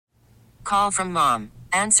Call from mom.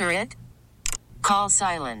 Answer it. Call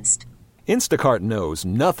silenced. Instacart knows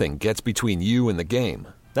nothing gets between you and the game.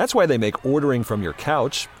 That's why they make ordering from your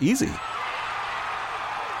couch easy.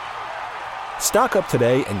 Stock up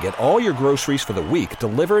today and get all your groceries for the week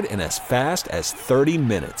delivered in as fast as 30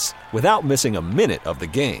 minutes without missing a minute of the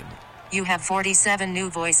game. You have 47 new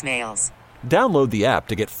voicemails. Download the app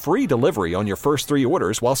to get free delivery on your first 3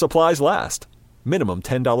 orders while supplies last. Minimum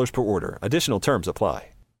 $10 per order. Additional terms apply.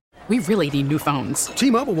 We really need new phones.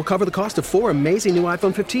 T-Mobile will cover the cost of 4 amazing new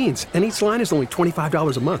iPhone 15s, and each line is only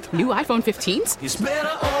 $25 a month. New iPhone 15s? It's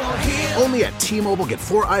better over here. Only at T-Mobile, get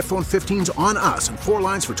 4 iPhone 15s on us and 4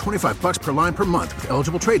 lines for $25 per line per month with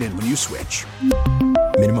eligible trade-in when you switch.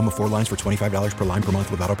 Minimum of 4 lines for $25 per line per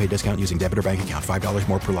month with auto pay discount using debit or bank account. $5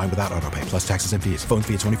 more per line without auto pay, plus taxes and fees. Phone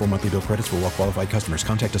fee at 24 monthly bill credits for well-qualified customers.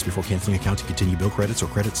 Contact us before canceling account to continue bill credits or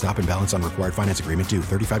credit stop and balance on required finance agreement due.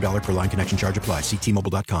 $35 per line connection charge applies. See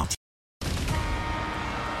T-Mobile.com.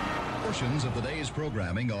 Portions of the day's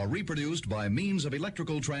programming are reproduced by means of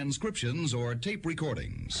electrical transcriptions or tape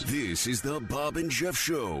recordings. This is the Bob and Jeff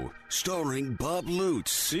Show, starring Bob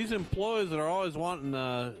Lutz. These employees that are always wanting,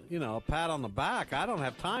 a pat on the back, I don't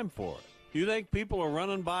have time for it. You think people are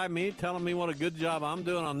running by me telling me what a good job I'm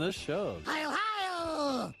doing on this show?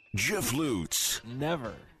 Hi. Jeff Lutz.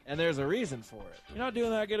 Never. And there's a reason for it. You're not doing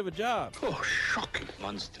that good of a job. Oh, shocking.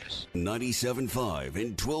 Monsters. 97.5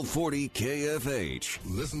 and 1240 KFH.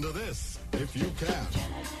 Listen to this if you can.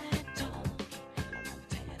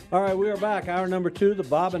 All right, we are back. Hour number 2, the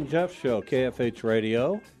Bob and Jeff Show, KFH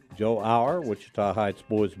Radio. Joe Auer, Wichita Heights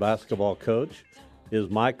boys basketball coach, is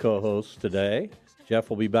my co-host today. Jeff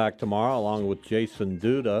will be back tomorrow along with Jason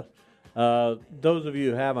Duda. Those of you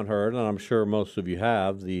who haven't heard, and I'm sure most of you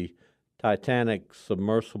have, the Titanic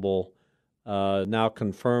submersible now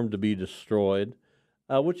confirmed to be destroyed,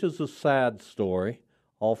 which is a sad story.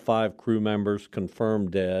 All 5 crew members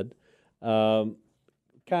confirmed dead. Kind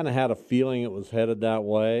of had a feeling it was headed that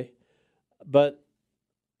way. But,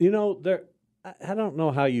 I don't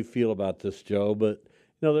know how you feel about this, Joe, but,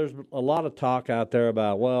 there's a lot of talk out there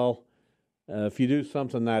about, if you do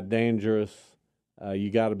something that dangerous,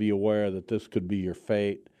 you got to be aware that this could be your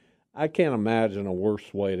fate. I can't imagine a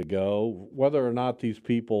worse way to go. Whether or not these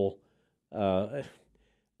people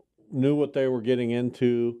knew what they were getting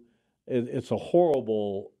into, it's a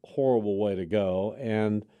horrible, horrible way to go,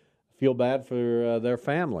 and I feel bad for their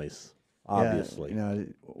families, obviously. Yeah,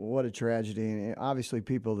 what a tragedy. And obviously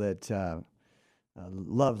people that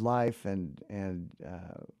love life and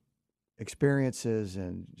experiences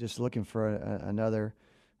and just looking for another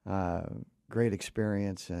great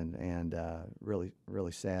experience and really,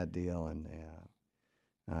 really sad deal. And,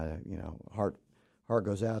 heart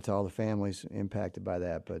goes out to all the families impacted by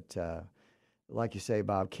that. But like you say,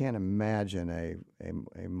 Bob, can't imagine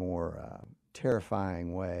a more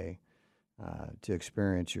terrifying way to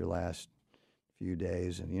experience your last few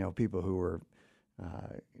days. And, people who were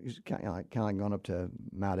kind of like going up to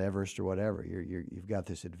Mount Everest or whatever, you've got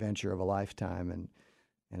this adventure of a lifetime, and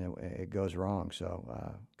it goes wrong.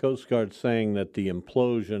 So Coast Guard's saying that the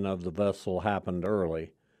implosion of the vessel happened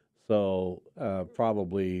early, so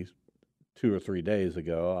probably 2 or 3 days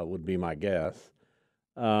ago, would be my guess.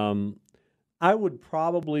 I would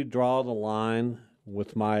probably draw the line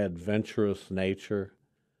with my adventurous nature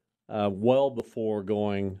well before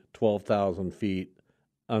going 12,000 feet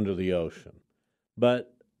under the ocean.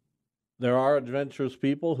 But there are adventurous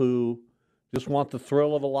people who just want the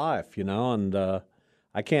thrill of a life, and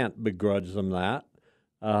I can't begrudge them that.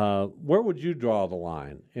 Where would you draw the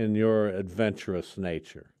line in your adventurous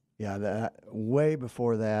nature? Yeah, way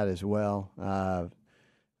before that as well.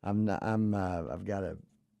 I'm not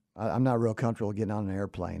real comfortable getting on an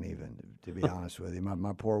airplane, even to be honest with you.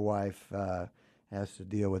 My poor wife has to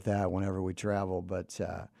deal with that whenever we travel. But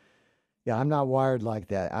I'm not wired like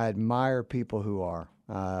that. I admire people who are.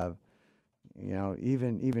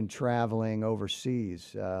 Even traveling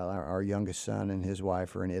overseas. Our youngest son and his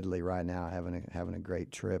wife are in Italy right now, having a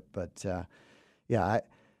great trip. But I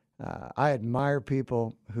admire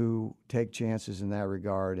people who take chances in that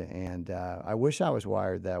regard, and I wish I was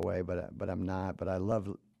wired that way, but I'm not. But I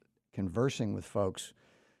love conversing with folks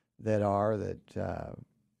that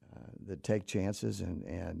take chances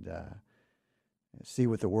and see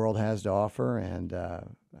what the world has to offer, and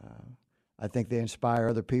I think they inspire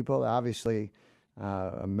other people. Obviously,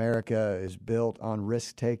 America is built on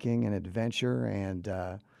risk-taking and adventure, and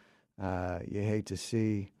you hate to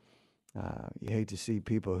see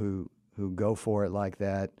people who go for it like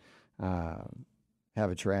that have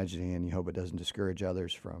a tragedy, and you hope it doesn't discourage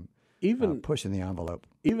others from pushing the envelope.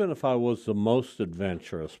 Even if I was the most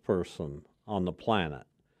adventurous person on the planet,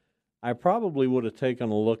 I probably would have taken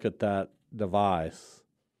a look at that device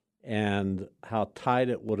and how tight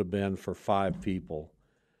it would have been for 5 people.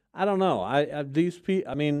 I don't know. These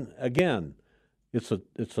people. I mean, again, it's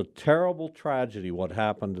a terrible tragedy what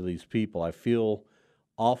happened to these people. I feel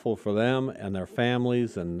awful for them and their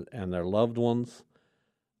families and their loved ones,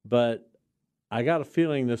 but I got a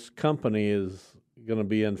feeling this company is going to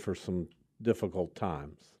be in for some difficult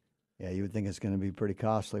times. Yeah, you would think it's going to be pretty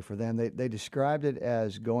costly for them. They described it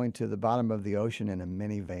as going to the bottom of the ocean in a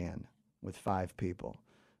minivan with 5 people,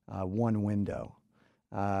 one window.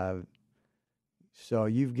 So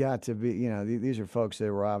you've got to be, these are folks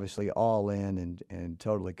that were obviously all in and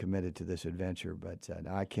totally committed to this adventure. But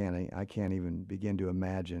I can't even begin to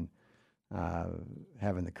imagine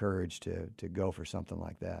having the courage to go for something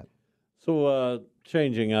like that. So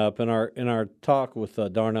changing up in our talk with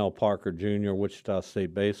Darnell Parker Jr., Wichita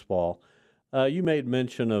State baseball, you made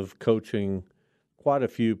mention of coaching quite a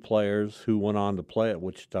few players who went on to play at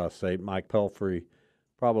Wichita State. Mike Pelfrey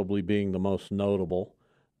probably being the most notable,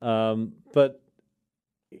 but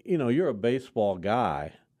you're a baseball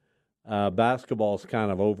guy. Basketball's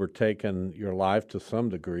kind of overtaken your life to some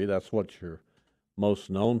degree. That's what you're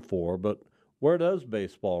most known for, but where does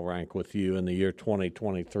baseball rank with you in the year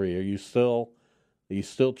 2023? Are you still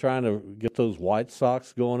trying to get those White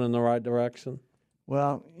Sox going in the right direction?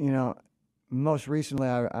 Well, most recently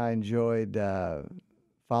I enjoyed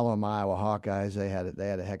following my Iowa Hawkeyes. They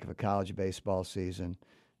had a heck of a college baseball season.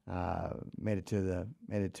 Made it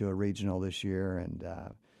to a regional this year and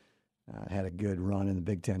had a good run in the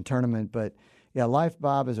Big Ten tournament. But yeah, life,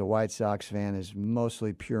 Bob, as a White Sox fan is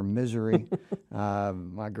mostly pure misery.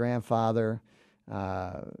 My grandfather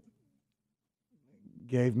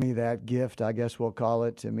gave me that gift, I guess we'll call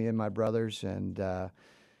it, to me and my brothers, and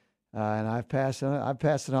I've passed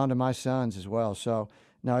it on to my sons as well. So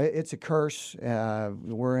no, it's a curse.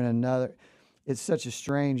 We're in another. It's such a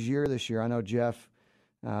strange year this year. I know Jeff,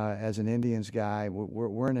 as an Indians guy,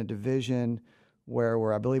 we're in a division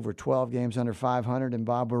where I believe we're 12 games under 500, and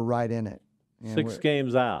Bob, we're right in it. And 6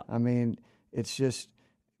 games out. I mean, it's just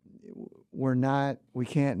we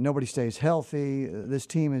can't, nobody stays healthy. This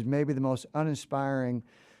team is maybe the most uninspiring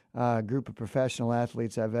group of professional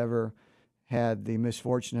athletes I've ever had the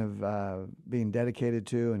misfortune of being dedicated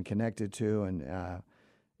to and connected to, and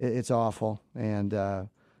it's awful. And part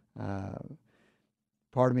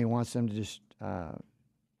of me wants them to just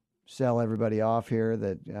sell everybody off here.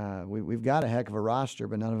 That we've got a heck of a roster,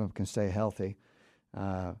 but none of them can stay healthy.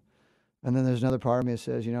 And then there's another part of me that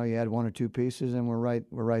says, you add 1 or 2 pieces, and we're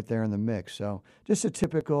right there in the mix. So just a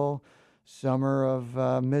typical summer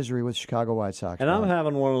of misery with Chicago White Sox. And I'm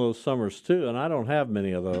having one of those summers too, and I don't have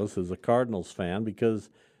many of those as a Cardinals fan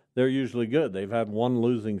because they're usually good. They've had 1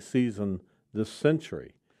 losing season this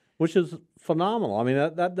century, which is phenomenal. I mean,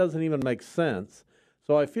 that doesn't even make sense.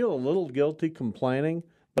 So I feel a little guilty complaining,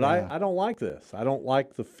 but yeah. I don't like this. I don't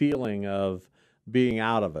like the feeling of being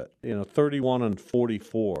out of it.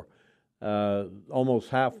 31-44.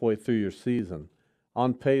 Almost halfway through your season,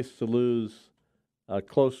 on pace to lose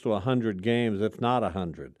close to 100 games, if not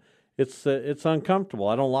 100. It's uncomfortable.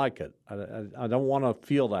 I don't like it. I don't want to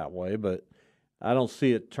feel that way, but I don't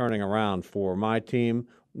see it turning around for my team,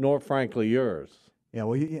 nor frankly yours. Yeah,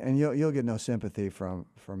 well, you'll get no sympathy from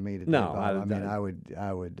me today. No, Bob.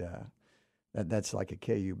 I would. That's like a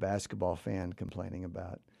KU basketball fan complaining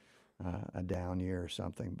about a down year or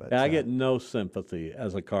something. But I get no sympathy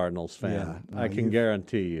as a Cardinals fan. Yeah, no, I can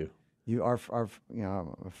guarantee you. You are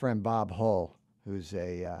a friend Bob Hull, who's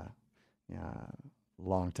a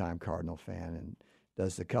longtime Cardinal fan and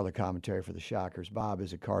does the color commentary for the Shockers. Bob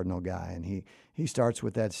is a Cardinal guy, and he starts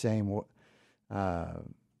with that same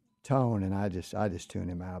tone, and I just tune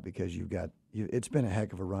him out because it's been a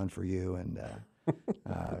heck of a run for you, and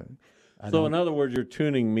so in other words, you're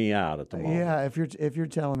tuning me out at the moment. Yeah, if you're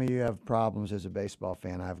telling me you have problems as a baseball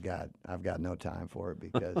fan, I've got no time for it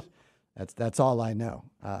because that's all I know.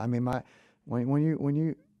 I mean,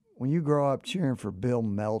 when you grow up cheering for Bill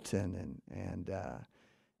Melton and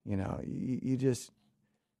you just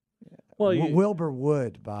Wilbur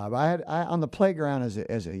Wood, Bob. I on the playground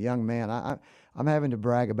as a young man. I'm having to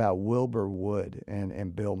brag about Wilbur Wood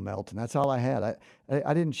and Bill Melton. That's all I had.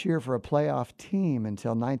 I didn't cheer for a playoff team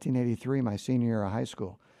until 1983, my senior year of high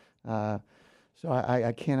school. So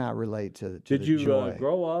I cannot relate to Did the you joy.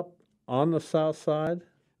 Grow up on the South Side?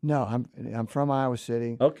 No, I'm from Iowa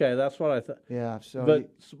City. Okay, that's what I thought. Yeah. So,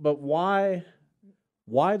 but why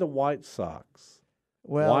the White Sox?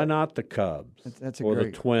 Well, why not the Cubs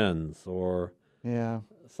the Twins or yeah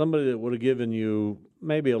somebody that would have given you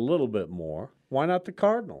maybe a little bit more? Why not the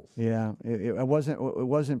Cardinals? Yeah, it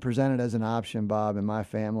wasn't presented as an option, Bob, in my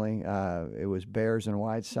family. It was Bears and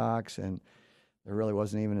White Sox, and there really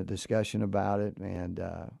wasn't even a discussion about it, and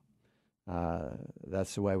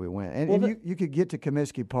that's the way we went. And you could get to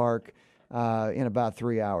Comiskey Park in about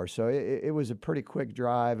 3 hours, so it was a pretty quick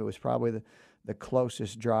drive. It was probably the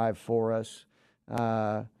closest drive for us.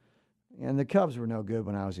 And the Cubs were no good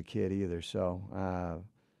when I was a kid either. So,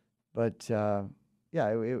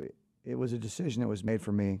 it was a decision that was made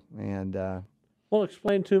for me. And well,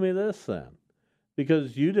 explain to me this then,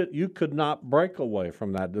 because you could not break away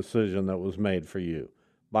from that decision that was made for you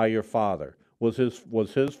by your father. Was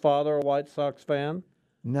his father a White Sox fan?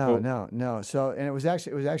 No. So, and it was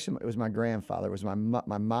my grandfather. It was my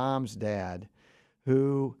mom's dad,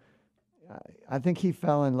 who. I think he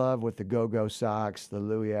fell in love with the Go-Go Sox, the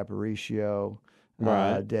Louis Aparicio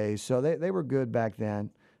days. So they were good back then.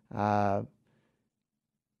 And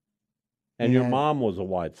your mom was a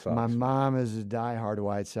White Sox fan. My mom is a diehard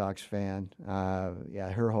White Sox fan.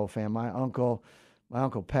 Her whole family. My uncle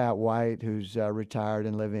Pat White, who's retired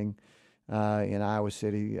and living in Iowa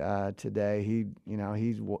City today. He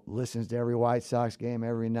listens to every White Sox game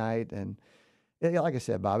every night. And like I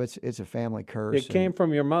said, Bob, it's a family curse. It came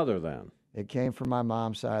from your mother then. It came from my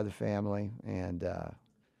mom's side of the family, and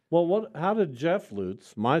how did Jeff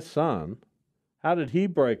Lutz, my son, how did he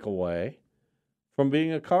break away from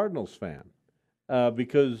being a Cardinals fan?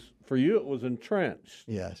 Because for you it was entrenched.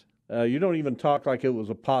 Yes. You don't even talk like it was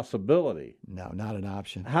a possibility. No, not an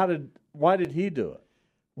option. Why did he do it?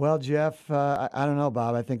 Well, Jeff, I don't know,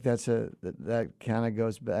 Bob. I think that kind of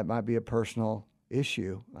goes. That might be a personal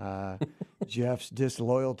issue. Jeff's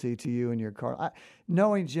disloyalty to you and your car.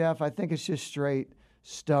 Knowing Jeff, I think it's just straight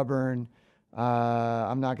stubborn.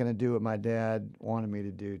 I'm not going to do what my dad wanted me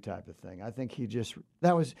to do type of thing. I think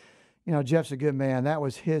that was, Jeff's a good man. That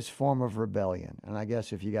was his form of rebellion. And I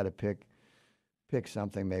guess if you got to pick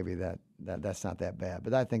something, maybe that's not that bad.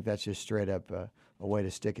 But I think that's just straight up a way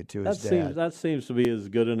to stick it to his dad. That seems to be as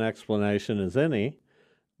good an explanation as any.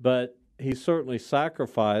 But he certainly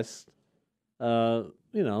sacrificed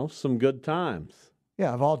some good times.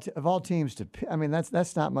 Yeah, of all teams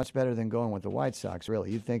that's not much better than going with the White Sox,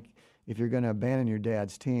 really. You'd think if you're going to abandon your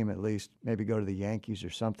dad's team, at least maybe go to the Yankees or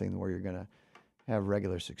something where you're going to have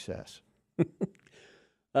regular success.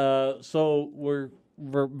 So we're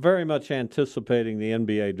very much anticipating the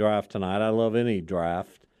NBA draft tonight. I love any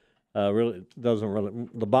draft. The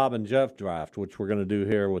Bob and Jeff draft, which we're going to do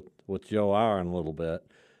here with Joe Auer in a little bit.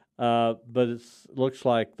 But it looks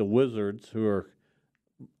like the Wizards, who are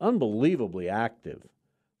unbelievably active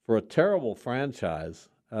for a terrible franchise,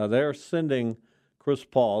 they're sending Chris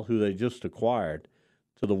Paul, who they just acquired,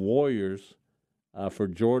 to the Warriors for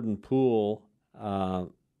Jordan Poole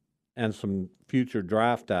and some future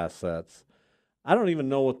draft assets. I don't even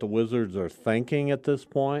know what the Wizards are thinking at this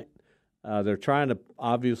point. They're trying to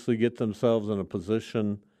obviously get themselves in a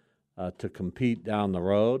position to compete down the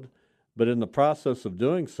road. But in the process of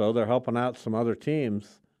doing so, they're helping out some other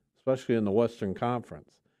teams, especially in the Western Conference.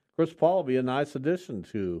 Chris Paul will be a nice addition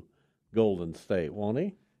to Golden State, won't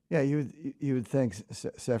he? Yeah, you would think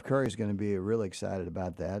Steph Curry is going to be really excited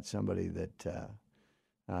about that. Somebody that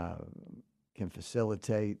can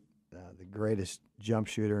facilitate the greatest jump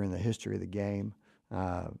shooter in the history of the game.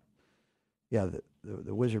 The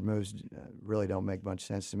Wizard moves really don't make much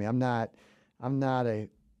sense to me. I'm not a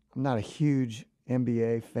huge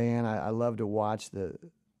NBA fan. I love to watch the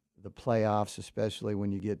playoffs, especially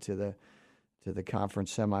when you get to the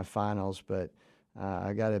conference semifinals. But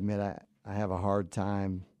I got to admit, I have a hard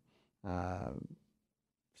time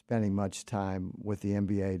spending much time with the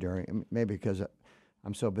NBA maybe because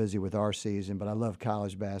I'm so busy with our season. But I love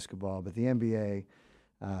college basketball. But the NBA,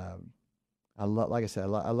 like I said,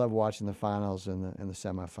 I love watching the finals and the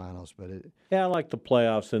semifinals. But I like the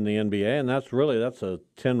playoffs in the NBA, and that's a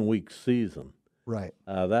 10-week season. Right.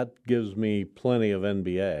 That gives me plenty of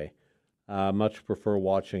NBA. I much prefer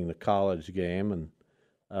watching the college game and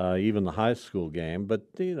even the high school game.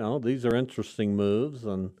 But, these are interesting moves,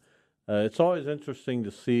 and it's always interesting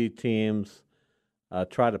to see teams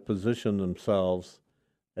try to position themselves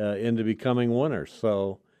into becoming winners.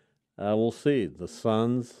 So we'll see. The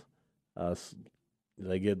Suns,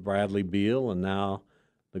 they get Bradley Beal, and now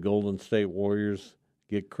the Golden State Warriors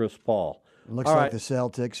get Chris Paul. It looks like the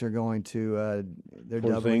Celtics are going to they're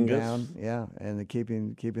doubling down, and they're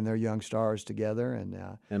keeping their young stars together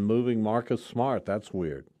and moving Marcus Smart. That's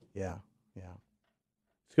weird. Yeah.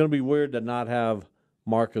 It's going to be weird to not have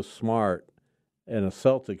Marcus Smart in a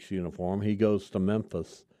Celtics uniform. He goes to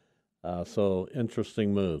Memphis. So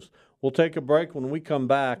interesting moves. We'll take a break. When we come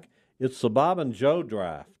back, it's the Bob and Joe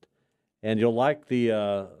draft, and you'll like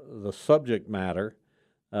the subject matter.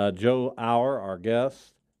 Joe Auer, our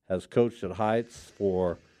guest, has coached at Heights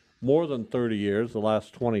for more than 30 years, the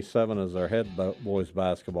last 27 as our head boys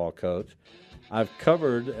basketball coach. I've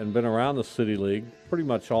covered and been around the City League pretty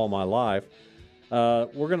much all my life. We're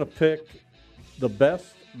going to pick the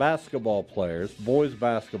best basketball players, boys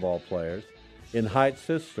basketball players, in Heights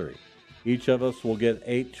history. Each of us will get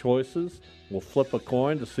 8 choices. We'll flip a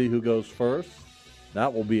coin to see who goes first.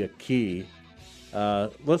 That will be a key.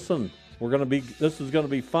 Listen, this is going to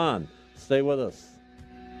be fun. Stay with us.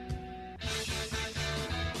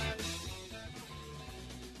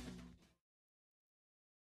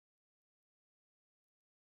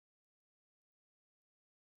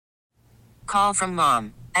 Call from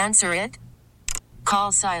mom. Answer it.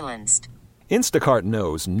 Call silenced. Instacart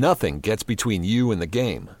knows nothing gets between you and the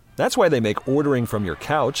game. That's why they make ordering from your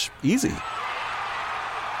couch easy.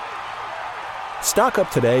 Stock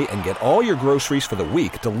up today and get all your groceries for the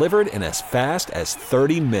week delivered in as fast as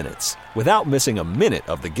 30 minutes without missing a minute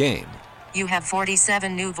of the game. You have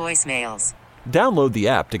 47 new voicemails. Download the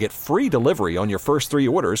app to get free delivery on your first 3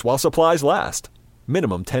 orders while supplies last.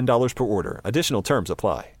 Minimum $10 per order. Additional terms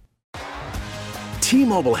apply.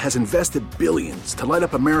 T-Mobile has invested billions to light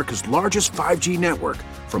up America's largest 5G network,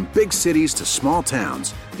 from big cities to small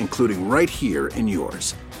towns, including right here in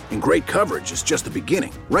yours. And great coverage is just the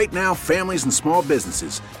beginning. Right now, families and small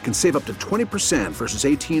businesses can save up to 20% versus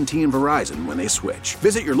AT&T and Verizon when they switch.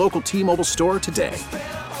 Visit your local T-Mobile store today.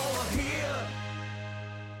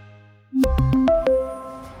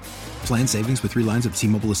 Plan savings with 3 lines of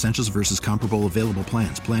T-Mobile Essentials versus comparable available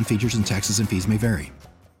plans. Plan features and taxes and fees may vary.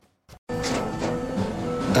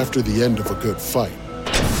 After the end of a good fight,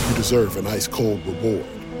 you deserve an ice-cold reward.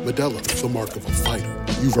 Modelo is the mark of a fighter.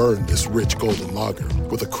 You've earned this rich golden lager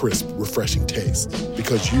with a crisp, refreshing taste.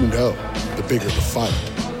 Because you know, the bigger the fight,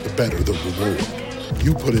 the better the reward.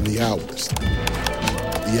 You put in the hours,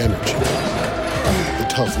 the energy, the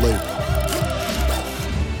tough labor.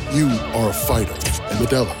 You are a fighter, and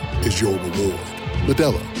Modelo is your reward.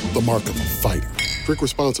 Modelo, the mark of a fighter. Drink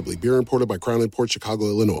responsibly. Beer imported by Crown Imports, Chicago,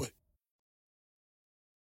 Illinois.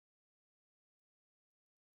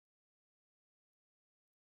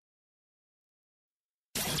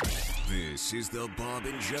 This is the Bob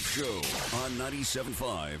and Jeff Show on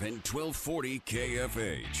 97.5 and 1240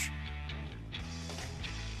 KFH.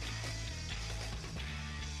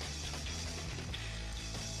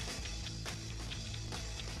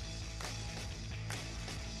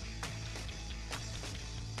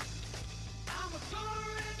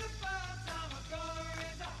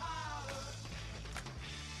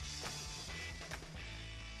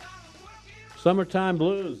 Summertime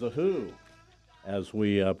Blues, The Who, as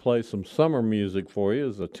we play some summer music for you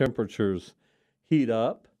as the temperatures heat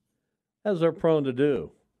up, as they're prone to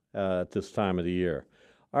do at this time of the year.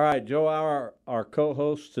 All right, Joe, our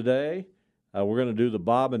co-host today, we're going to do the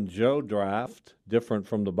Bob and Joe draft, different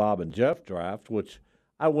from the Bob and Jeff draft, which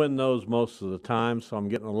I win those most of the time, so I'm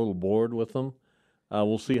getting a little bored with them.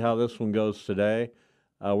 We'll see how this one goes today.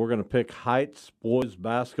 We're going to pick Heights boys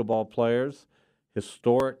basketball players,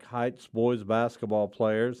 historic Heights boys basketball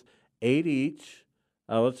players, 8 each.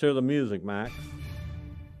 Let's hear the music, Max.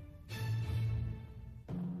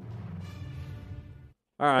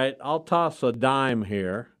 All right, I'll toss a dime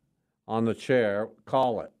here on the chair.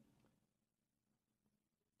 Call it.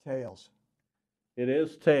 Tails. It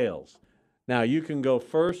is tails. Now, you can go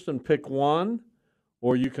first and pick one,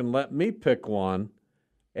 or you can let me pick one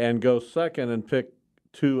and go second and pick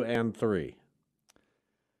 2 and 3.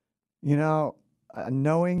 You know,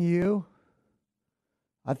 knowing you,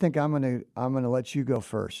 I think I'm gonna let you go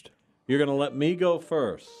first. You're gonna let me go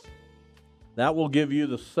first. That will give you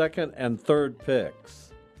the second and third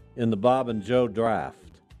picks in the Bob and Joe draft.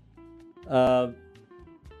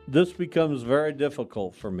 This becomes very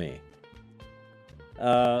difficult for me.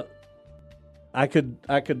 I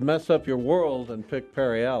could mess up your world and pick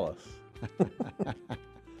Perry Ellis.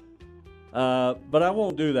 But I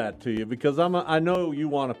won't do that to you because I know you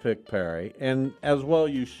want to pick Perry, and as well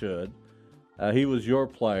you should. He was your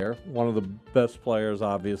player, one of the best players,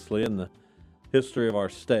 obviously, in the history of our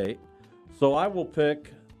state. So I will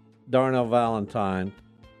pick Darnell Valentine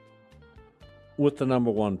with the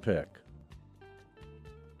number 1 pick.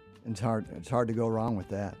 It's hard to go wrong with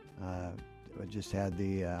that. I just had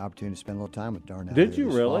the opportunity to spend a little time with Darnell. Did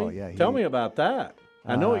you really? Fall. Yeah. Tell me about that.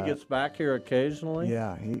 I know he gets back here occasionally.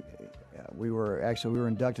 Yeah, we were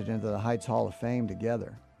inducted into the Heights Hall of Fame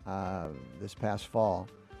together this past fall,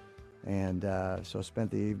 and so spent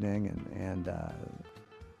the evening and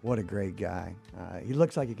what a great guy. He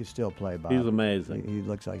looks like he could still play, Bob. He's amazing. He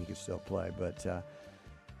looks like he could still play, but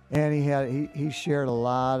And he shared a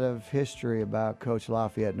lot of history about Coach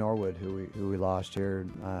Lafayette Norwood, who we lost here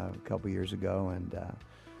a couple years ago, and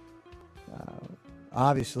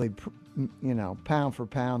obviously, pound for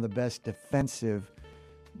pound, the best defensive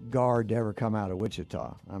guard to ever come out of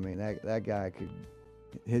Wichita. I mean, that guy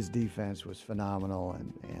his defense was phenomenal,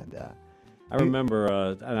 and I remember,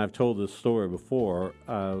 and I've told this story before.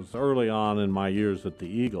 I was early on in my years at the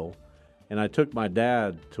Eagle. And I took my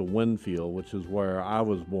dad to Winfield, which is where I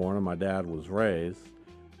was born and my dad was raised.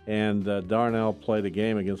 And Darnell played a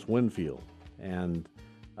game against Winfield. And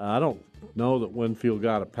I don't know that Winfield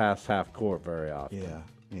got it past half court very often.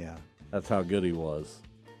 Yeah. That's how good he was.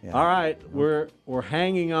 Yeah. All right, we're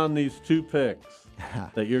hanging on these 2 picks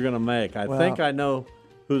that you're going to make. I think I know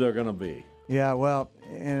who they're going to be. Yeah, well,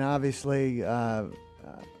 and obviously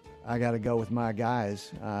I got to go with my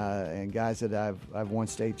guys and guys that I've won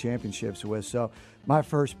state championships with. So my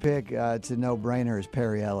first pick, it's a no-brainer, is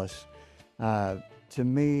Perry Ellis. To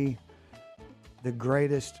me, the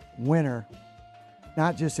greatest winner,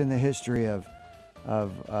 not just in the history of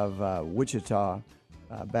Wichita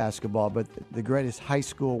basketball, but the greatest high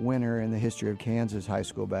school winner in the history of Kansas high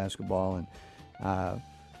school basketball. And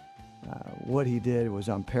what he did was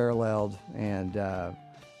unparalleled, and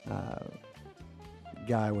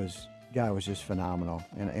guy was just phenomenal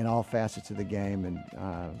in all facets of the game. And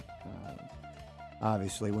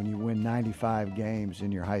obviously, when you win 95 games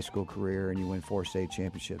in your high school career and you win 4 state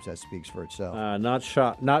championships, that speaks for itself.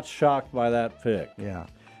 Not shocked by that pick. Yeah.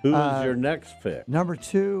 Who is your next pick? Number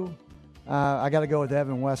 2, I got to go with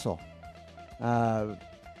Evan Wessel.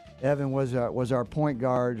 Evan was our point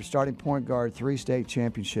guard, starting point guard, 3 state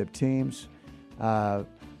championship teams.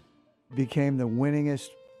 Became the winningest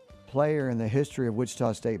player in the history of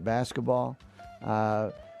Wichita State basketball.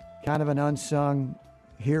 Kind of an unsung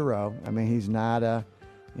hero. I mean, he wasn't the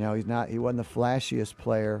flashiest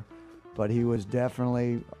player, but he was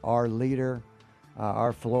definitely our leader,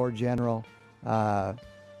 our floor general.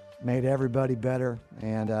 Made everybody better.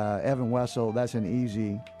 And Evan Wessel, that's an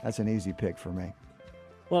easy pick for me.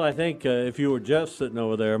 Well, I think if you were just sitting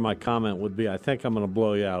over there, my comment would be, I think I'm going to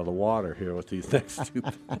blow you out of the water here with these next 2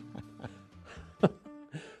 picks.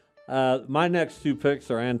 My next 2 picks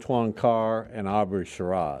are Antoine Carr and Aubrey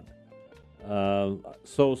Sherrod.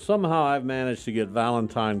 So somehow I've managed to get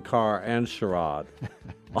Valentine Carr and Sherrod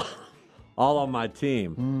all on my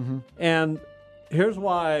team. Mm-hmm. And here's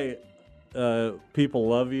why people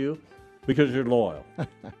love you, because you're loyal.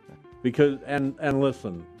 And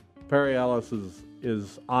listen, Perry Ellis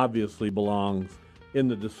is obviously belongs in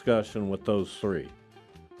the discussion with those 3.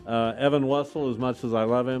 Evan Wessel, as much as I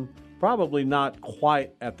love him, probably not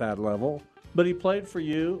quite at that level, but he played for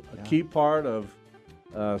you, a key part of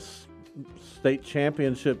state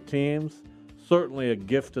championship teams, certainly a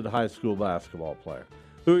gifted high school basketball player.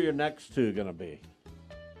 Who are your next 2 going to be?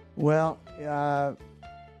 Well,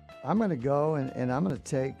 I'm going to go and I'm going to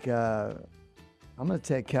take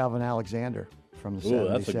Calvin Alexander from the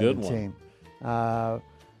 77 that's a good one. team.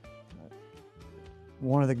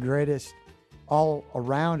 One of the greatest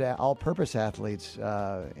all-around, all-purpose athletes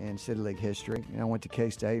in City League history. Went to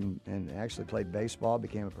K-State and actually played baseball,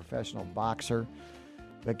 became a professional boxer.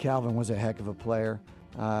 But Calvin was a heck of a player.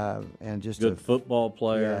 And just good football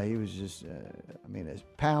player. Yeah, he was just,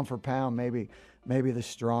 pound for pound, maybe the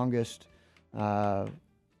strongest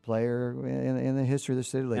player in the history of the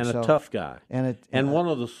City League. And a tough guy. And one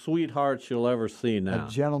of the sweethearts you'll ever see now. A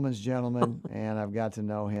gentleman's gentleman, and I've got to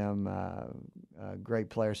know him. A great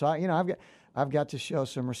player. So I've got to show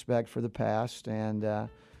some respect for the past, and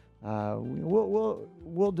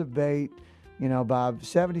we'll debate. Bob,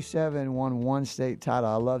 77 won 1 state title.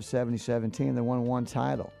 I love 70-17. They won 1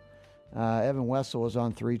 title. Evan Wessel was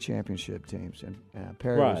on 3 championship teams, and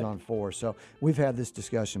Perry was on 4. So we've had this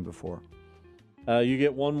discussion before. You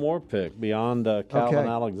get 1 more pick beyond Calvin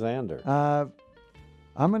Alexander.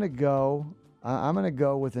 I'm going to go. I'm going to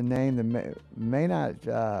go with a name that may not.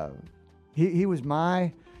 He was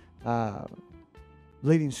my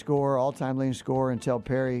leading scorer, all-time leading scorer until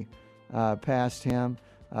Perry passed him.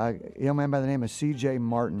 A young man by the name of C.J.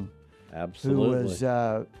 Martin. Absolutely. Who was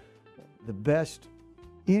the best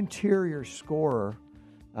interior scorer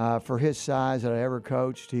for his size that I ever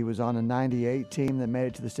coached. He was on a 98 team that made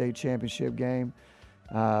it to the state championship game.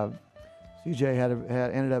 C.J. had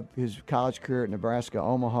ended up his college career at Nebraska,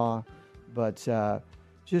 Omaha, but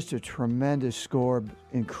just a tremendous scorer,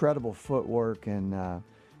 incredible footwork, and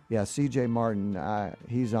C.J. Martin,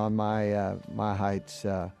 he's on my Heights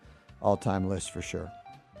all-time list for sure.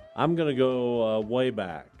 I'm going to go way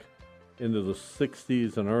back into the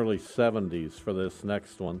 60s and early 70s for this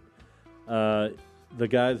next one. The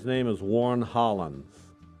guy's name is Warren Hollins.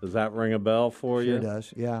 Does that ring a bell for you? Sure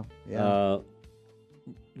does. Yeah. Yeah.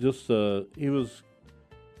 He was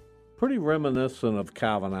pretty reminiscent of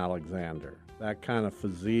Calvin Alexander. That kind of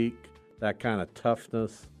physique, that kind of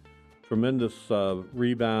toughness, tremendous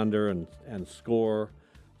rebounder and scorer.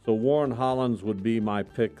 So Warren Hollins would be my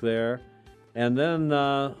pick there. And then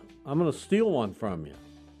I'm going to steal one from you.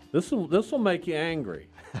 This will make you angry.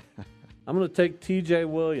 I'm going to take T.J.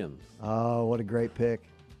 Williams. Oh, what a great pick.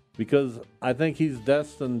 Because I think he's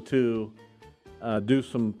destined to do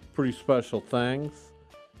some pretty special things.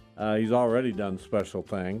 He's already done special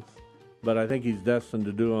things. But I think he's destined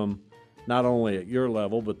to do them not only at your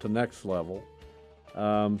level, but the next level.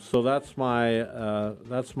 So that's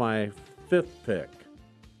my fifth pick.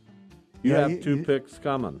 You have two picks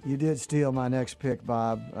coming. You did steal my next pick,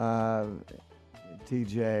 Bob.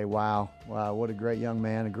 TJ, wow, what a great young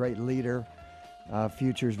man, a great leader.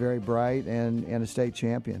 Future's very bright, and a state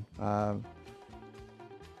champion.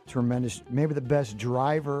 Tremendous, maybe the best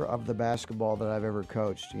driver of the basketball that I've ever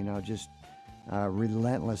coached. Just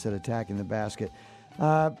relentless at attacking the basket.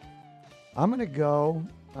 I'm going to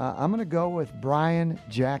go with Brian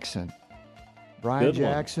Jackson. Brian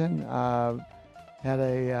Jackson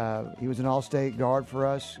he was an all-state guard for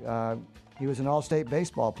us. He was an all-state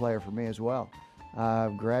baseball player for me as well.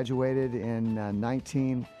 Graduated in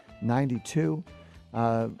 1992.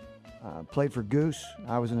 Played for Goose.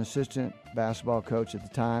 I was an assistant basketball coach at the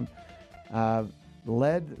time.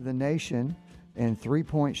 Led the nation in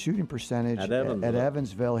three-point shooting percentage at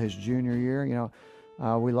Evansville his junior year.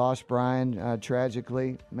 We lost Brian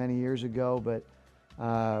tragically many years ago, but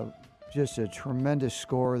just a tremendous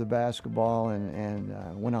scorer of the basketball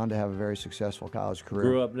and went on to have a very successful college career.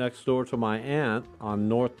 Grew up next door to my aunt on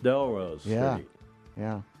North Delrose Street.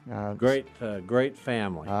 Yeah. Great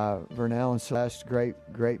family. Vernell and Celeste,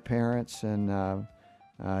 great parents, and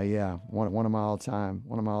one of my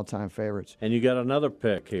all-time favorites. And you got another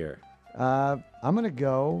pick here. I'm gonna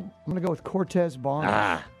go with Cortez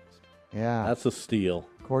Barnes. Yeah, that's a steal.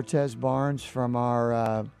 Cortez Barnes from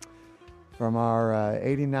our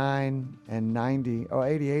 89 and 90,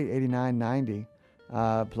 88, 89, 90.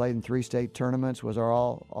 Played in 3 state tournaments. Was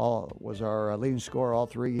our leading scorer all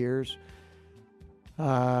 3 years.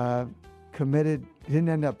 Committed. He didn't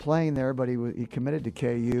end up playing there, but he committed to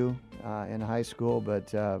KU in high school.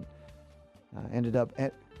 But ended up.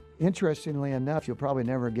 Interestingly enough, you'll probably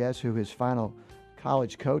never guess who his final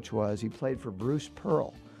college coach was. He played for Bruce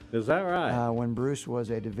Pearl. Is that right? When Bruce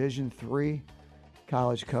was a Division III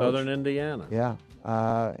college coach. Southern Indiana. Yeah.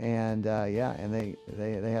 And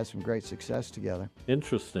they had some great success together.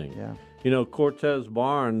 Interesting. Yeah. Cortez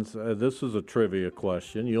Barnes, this is a trivia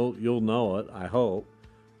question. You'll know it, I hope.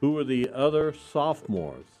 Who were the other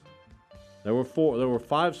sophomores? There were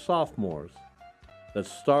 5 sophomores that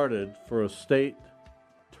started for a state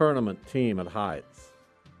tournament team at Heights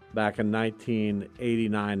back in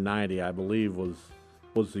 1989-90, I believe was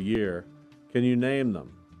the year. Can you name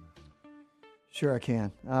them? Sure I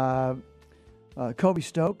can. Kobe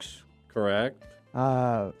Stokes. Correct.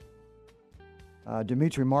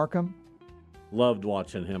 Dimitri Markham. Loved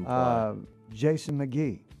watching him play. Jason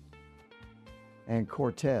McGee. And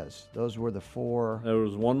Cortez. Those were the 4. There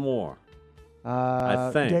was one more.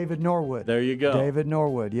 I think. David Norwood. There you go. David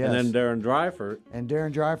Norwood, yes. And then Darren Dreifert. And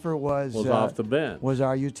Darren Dreifert was off the bench. Was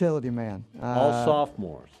our utility man. All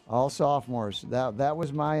sophomores. All sophomores. That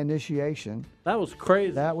was my initiation. That was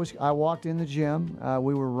crazy. I walked in the gym.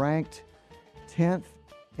 We were ranked 10th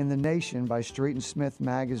in the nation by Street and Smith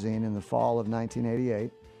magazine in the fall of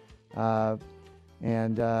 1988.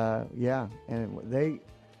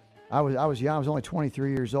 I was young. I was only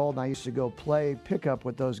 23 years old, and I used to go play pickup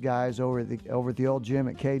with those guys over at the old gym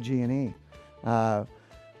at KG&E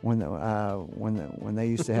when they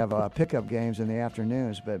used to have pickup games in the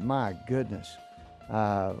afternoons. But my goodness,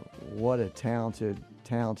 what a talented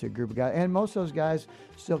group of guys, and most of those guys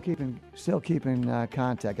still keeping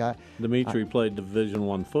contact. Dimitri played Division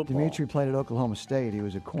I football. Dimitri played at Oklahoma State. He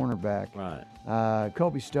was a cornerback. Right.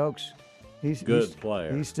 Kobe Stokes. He's good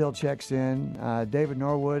player. He still checks in. David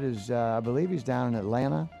Norwood is, I believe, he's down in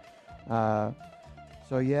Atlanta. So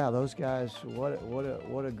yeah, those guys. What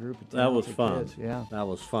a group of talented That was fun. kids. Yeah, that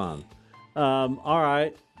was fun. All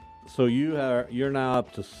right, so you're now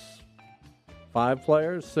up to 6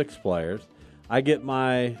 players. I get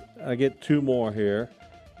 2 more here.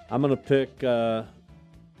 I'm going to pick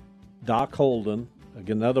Doc Holden,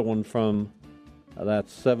 another one from.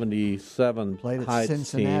 That's 77 Played at Heights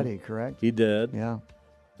Cincinnati, team. Correct? He did. Yeah.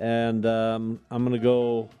 And I'm going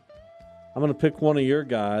to pick one of your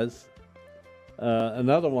guys,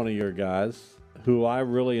 another one of your guys who I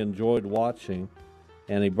really enjoyed watching,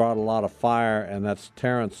 and he brought a lot of fire, and that's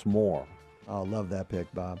Terrence Moore. Oh, love that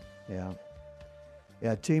pick, Bob. Yeah.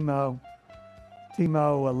 Yeah, Timo,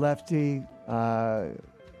 a lefty,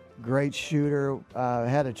 great shooter,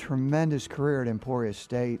 had a tremendous career at Emporia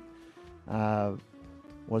State,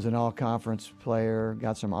 was an all-conference player,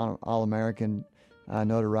 got some All-American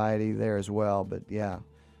notoriety there as well. But, yeah.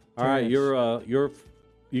 All right, you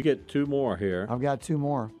get two more here. I've got two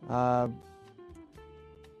more.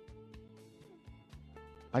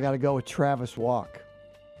 I got to go with Travis Walk.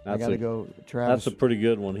 That's a pretty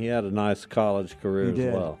good one. He had a nice college career as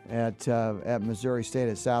well. At Missouri State,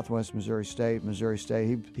 at Southwest Missouri State.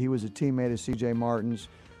 He was a teammate of C.J. Martin's,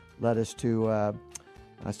 led us to a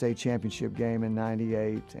state championship game in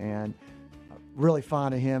 '98, and really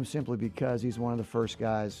fond of him simply because he's one of the first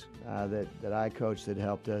guys that I coached that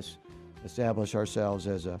helped us establish ourselves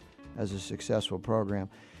as a successful program.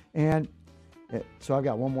 And so I've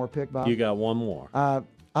got one more pick, Bob. You got one more.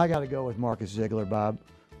 I got to go with Marcus Ziegler, Bob.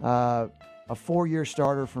 A 4-year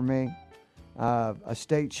starter for me, a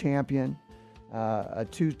state champion, a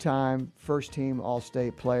 2-time first-team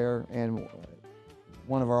All-State player, and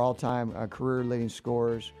one of our all-time career-leading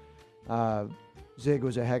scorers. Zig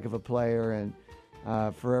was a heck of a player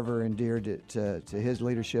and forever endeared to his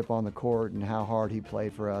leadership on the court and how hard he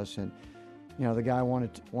played for us. And, the guy won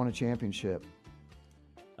a championship.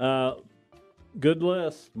 Good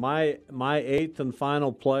list. My eighth and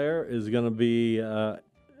final player is going to be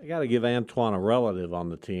I got to give Antoine a relative on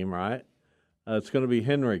the team, right? It's going to be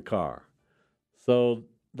Henry Carr. So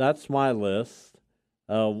that's my list.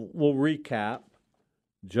 We'll recap.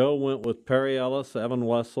 Joe went with Perry Ellis, Evan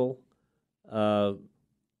Wessel. Who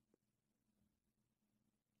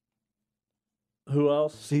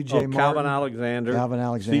else? C.J. Martin. Calvin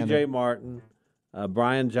Alexander. C.J. Martin,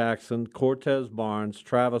 Brian Jackson, Cortez Barnes,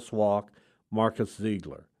 Travis Walk, Marcus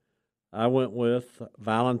Ziegler. I went with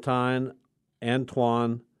Valentine,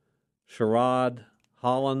 Antoine, Sherrod,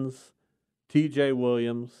 Hollins, T.J.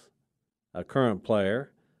 Williams, a current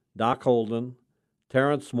player, Doc Holden,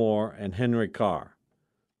 Terrence Moore, and Henry Carr.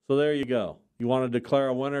 So there you go. You want to declare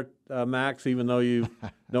a winner, Max, even though you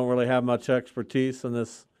don't really have much expertise in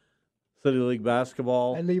this City League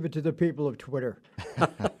basketball? I leave it to the people of Twitter.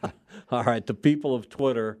 All right, the people of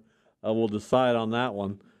Twitter will decide on that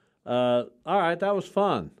one. All right, that was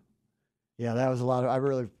fun. Yeah, that was a lot. I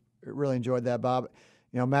really enjoyed that, Bob.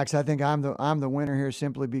 Max, I think I'm the winner here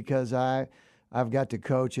simply because I've got to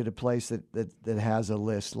coach at a place that has a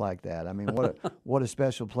list like that. I mean, what a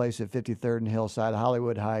special place at 53rd and Hillside.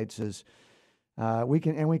 Hollywood Heights is. We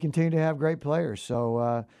continue to have great players.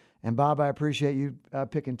 So, and Bob, I appreciate you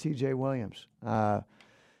picking T.J. Williams.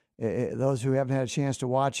 Those who haven't had a chance to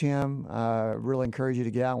watch him, really encourage you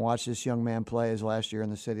to get out and watch this young man play his last year in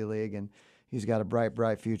the City League, and he's got a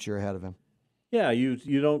bright future ahead of him. Yeah,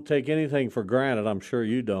 you don't take anything for granted. I'm sure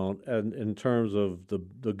you don't, and in terms of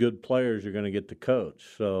the good players you're going to get to coach.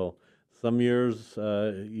 So some years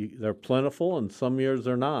they're plentiful, and some years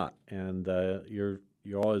they're not, and you're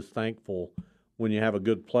always thankful when you have a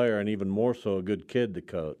good player, and even more so a good kid to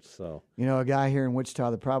coach. So a guy here in Wichita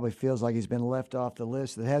that probably feels like he's been left off the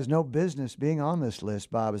list that has no business being on this list,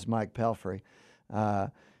 Bob, is Mike Pelfrey.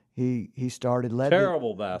 He started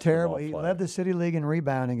terrible basketball. He led the City League in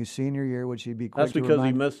rebounding his senior year, which he'd be quick That's to because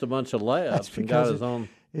remind. He missed a bunch of layups and got his own.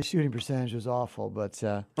 His shooting percentage was awful, but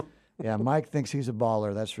yeah, Mike thinks he's a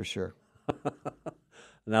baller. That's for sure.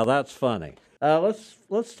 Now that's funny.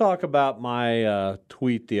 Let's talk about my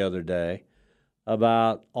tweet the other day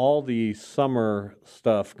about all the summer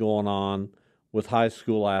stuff going on with high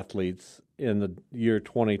school athletes in the year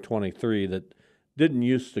 2023 that didn't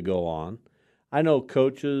used to go on. I know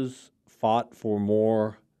coaches fought for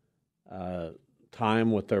more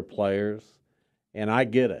time with their players, and I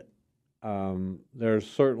get it. There's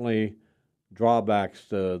certainly drawbacks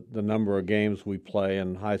to the number of games we play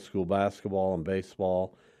in high school basketball and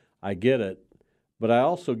baseball. I get it, but I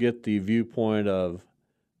also get the viewpoint of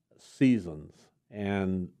seasons,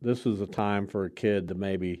 and this is a time for a kid to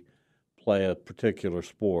maybe play a particular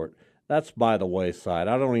sport. That's by the wayside.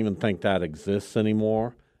 I don't even think that exists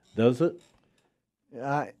anymore. Does it?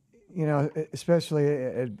 Especially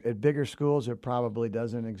at bigger schools, it probably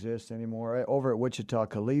doesn't exist anymore. Over at Wichita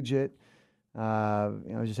Collegiate,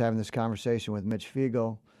 just having this conversation with Mitch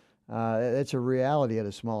Fiegel, it's a reality at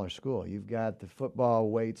a smaller school. You've got the football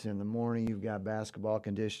weights in the morning, you've got basketball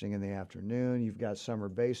conditioning in the afternoon, you've got summer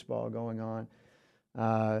baseball going on.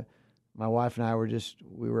 My wife and I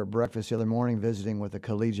we were at breakfast the other morning visiting with a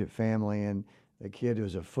collegiate family, and the kid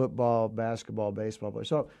was a football, basketball, baseball player.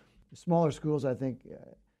 So smaller schools, I think,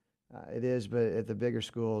 It is, but at the bigger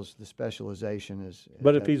schools, the specialization is.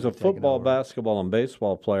 But if he's a taken football, over. basketball, and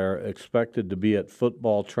baseball player expected to be at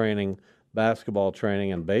football training, basketball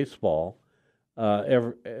training, and baseball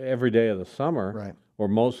every day of the summer, right, or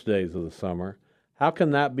most days of the summer, how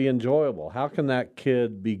can that be enjoyable? How can that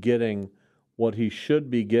kid be getting what he should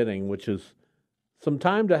be getting, which is some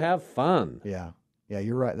time to have fun? Yeah,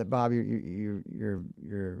 you're right. That Bob, you're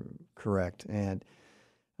correct, and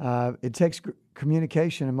it takes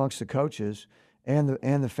communication amongst the coaches and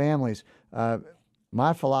the families.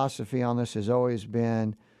 My philosophy on this has always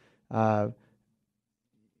been,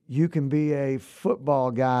 you can be a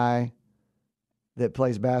football guy that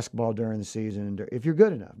plays basketball during the season if you're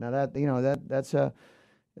good enough. Now that's a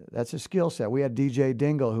skill set. We had DJ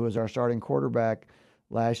Dingle, who was our starting quarterback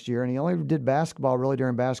last year, and he only did basketball really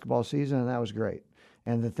during basketball season, and that was great.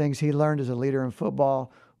 And the things he learned as a leader in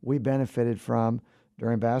football, we benefited from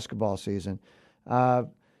during basketball season.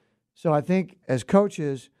 So I think as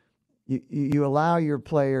coaches, you allow your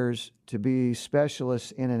players to be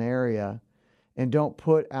specialists in an area and don't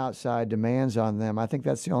put outside demands on them. I think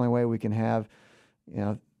that's the only way we can have,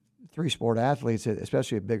 three-sport athletes,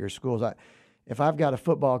 especially at bigger schools. If I've got a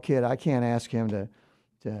football kid, I can't ask him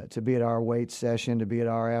to be at our weight session, to be at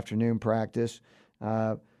our afternoon practice.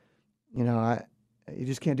 You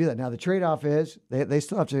just can't do that. Now, the trade-off is they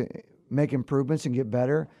still have to make improvements and get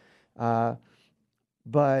better.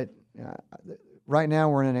 But right now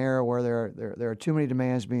we're in an era where there are too many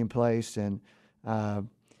demands being placed, and a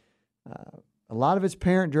lot of it's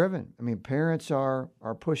parent-driven. I mean, parents are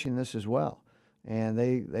pushing this as well. And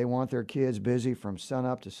they want their kids busy from sun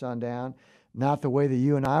up to sundown. Not the way that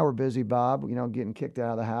you and I were busy, Bob, getting kicked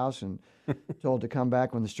out of the house and told to come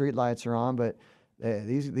back when the street lights are on. But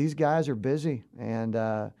these guys are busy, and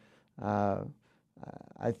I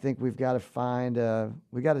think we've got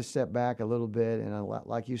to step back a little bit and,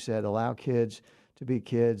 like you said, allow kids to be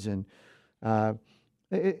kids. And I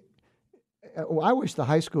wish the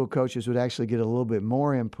high school coaches would actually get a little bit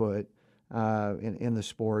more input in the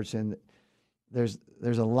sports. And there's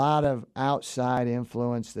a lot of outside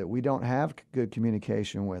influence that we don't have good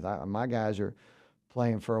communication with. My guys are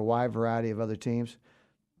playing for a wide variety of other teams,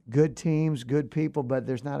 good people, but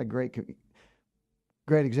there's not a great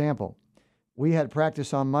example. We had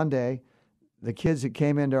practice on Monday. The kids that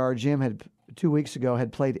came into our gym 2 weeks ago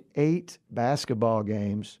had played 8 basketball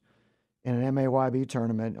games in an MAYB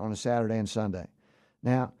tournament on a Saturday and Sunday.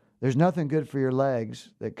 Now, there's nothing good for your legs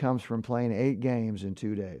that comes from playing 8 games in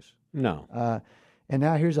 2 days. No. And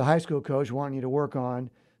now here's a high school coach wanting you to work on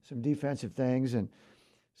some defensive things, and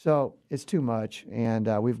so it's too much. And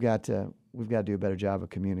we've got to do a better job of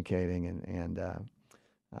communicating. And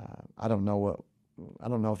I don't know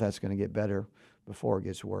if that's going to get better before it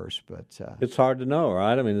gets worse. But it's hard to know,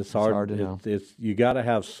 right? I mean, it's hard to know. It's you got to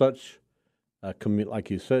have such, like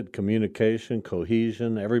you said, communication,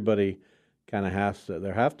 cohesion. Everybody kind of has to.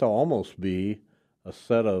 There have to almost be a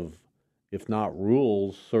set of, if not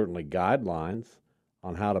rules, certainly guidelines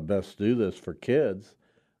on how to best do this for kids.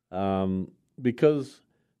 Because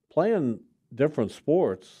playing different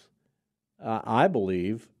sports, I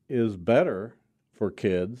believe, is better for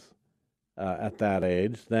kids at that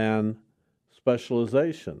age than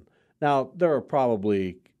specialization. Now, there are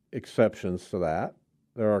probably exceptions to that.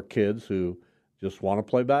 There are kids who just want to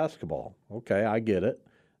play basketball. Okay, I get it.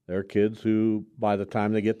 There are kids who, by the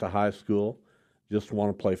time they get to high school, just want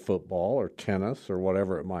to play football or tennis or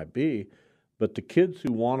whatever it might be. But the kids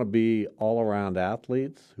who want to be all-around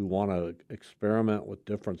athletes, who want to experiment with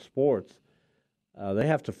different sports, they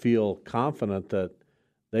have to feel confident that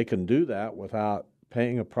they can do that without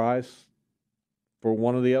paying a price for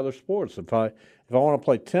one of the other sports. If I want to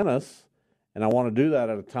play tennis and I want to do that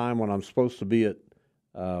at a time when I'm supposed to be at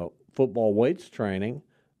football weights training,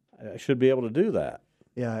 I should be able to do that.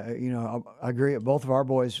 Yeah, I agree. Both of our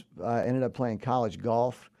boys ended up playing college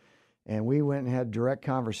golf, and we went and had direct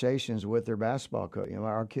conversations with their basketball coach.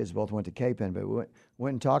 Our kids both went to Cape-Inn, but we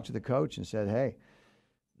went and talked to the coach and said, hey,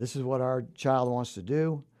 this is what our child wants to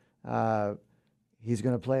do. He's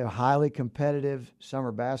going to play a highly competitive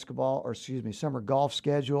summer golf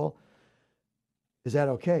schedule. Is that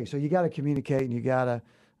okay? So you got to communicate, and you got to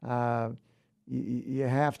you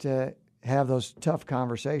have to have those tough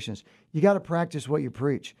conversations. You got to practice what you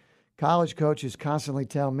preach. College coaches constantly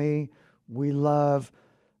tell me we love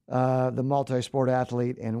the multi-sport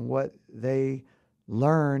athlete and what they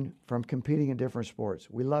learn from competing in different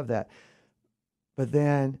sports. We love that. But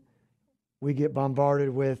then we get bombarded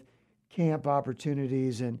with camp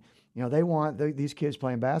opportunities, and they want these kids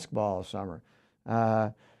playing basketball all summer.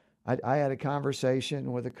 I had a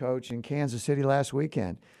conversation with a coach in Kansas City last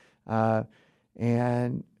weekend,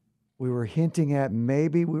 and we were hinting at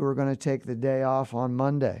maybe we were going to take the day off on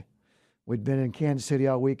Monday. We'd been in Kansas City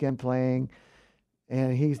all weekend playing,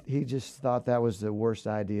 and he just thought that was the worst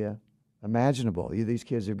idea imaginable. These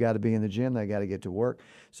kids have got to be in the gym. They got to get to work.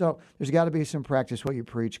 So there's got to be some practice what you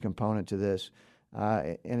preach component to this,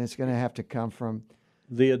 and it's going to have to come from.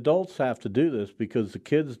 The adults have to do this because the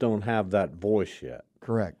kids don't have that voice yet.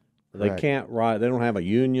 Correct. They can't write. They don't have a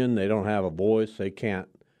union. They don't have a voice. They can't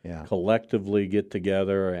collectively get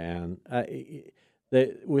together. And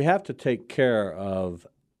we have to take care of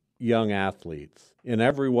young athletes in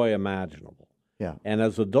every way imaginable. Yeah. And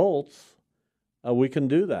as adults, we can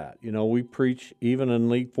do that. You know, we preach even in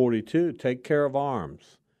League 42, take care of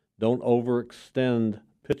arms. Don't overextend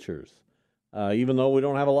pitchers. Even though we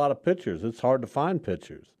don't have a lot of pitchers, it's hard to find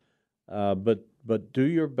pitchers. But do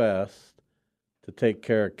your best to take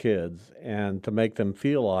care of kids and to make them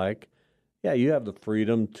feel like, yeah, you have the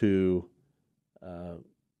freedom to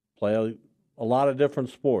play a lot of different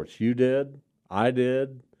sports. You did. I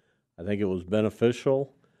did. I think it was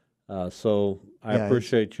beneficial. So I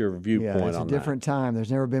appreciate your viewpoint on that. It's a different time.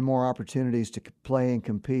 There's never been more opportunities to play and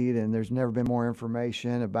compete, and there's never been more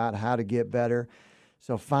information about how to get better.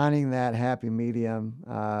 So finding that happy medium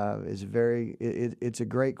is it's a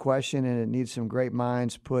great question, and it needs some great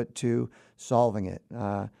minds put to solving it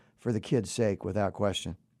for the kids' sake, without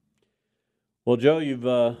question. Well, Joe, you've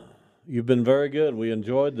been very good. We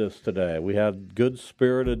enjoyed this today. We had good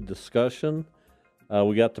spirited discussion.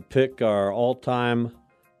 We got to pick our all-time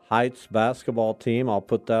Heights basketball team. I'll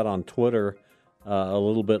put that on Twitter a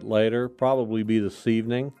little bit later, probably be this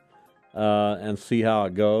evening, and see how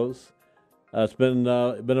it goes. It's been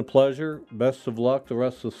a pleasure. Best of luck the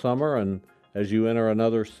rest of the summer, and as you enter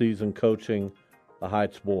another season coaching the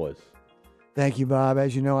Heights boys. Thank you, Bob.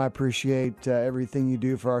 As you know, I appreciate everything you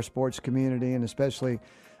do for our sports community, and especially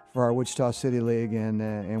for our Wichita City League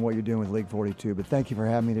and what you're doing with League 42. But thank you for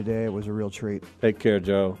having me today. It was a real treat. Take care,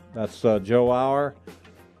 Joe. That's Joe Auer.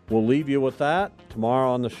 We'll leave you with that.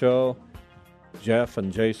 Tomorrow on the show, Jeff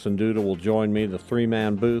and Jason Duda will join me, the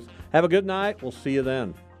three-man booth. Have a good night. We'll see you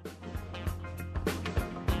then.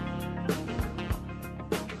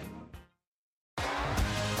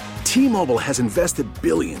 T-Mobile has invested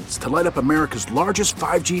billions to light up America's largest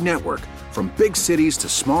 5G network, from big cities to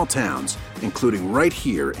small towns, including right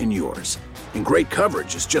here in yours. And great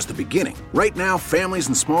coverage is just the beginning. Right now, families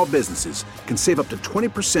and small businesses can save up to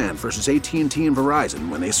 20% versus AT&T and Verizon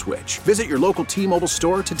when they switch. Visit your local T-Mobile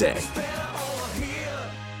store today.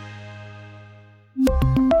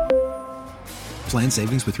 Plan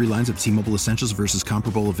savings with 3 lines of T-Mobile Essentials versus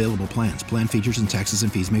comparable available plans. Plan features and taxes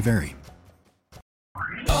and fees may vary.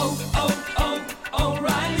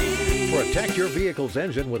 Protect your vehicle's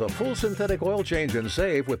engine with a full synthetic oil change and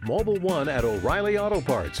save with Mobil 1 at O'Reilly Auto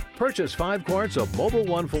Parts. Purchase 5 quarts of Mobil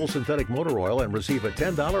 1 full synthetic motor oil and receive a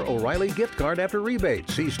 $10 O'Reilly gift card after rebate.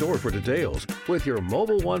 See store for details. With your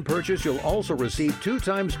Mobil 1 purchase, you'll also receive 2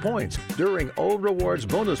 times points during Old Rewards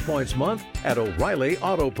Bonus Points Month at O'Reilly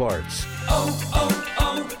Auto Parts.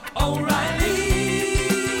 O'Reilly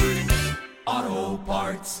Auto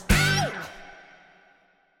Parts.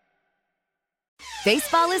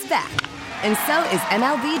 Baseball is back, and so is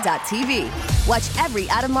MLB.tv. Watch every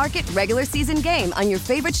out-of-market regular season game on your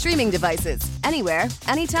favorite streaming devices, anywhere,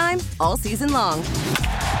 anytime, all season long.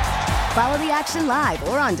 Follow the action live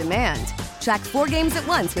or on demand. Track 4 games at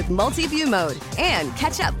once with multi-view mode and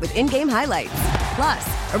catch up with in-game highlights.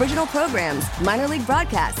 Plus, original programs, minor league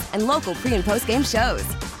broadcasts, and local pre- and post-game shows.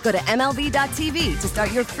 Go to MLB.tv to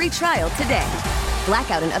start your free trial today.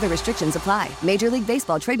 Blackout and other restrictions apply. Major League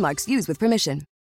Baseball trademarks used with permission.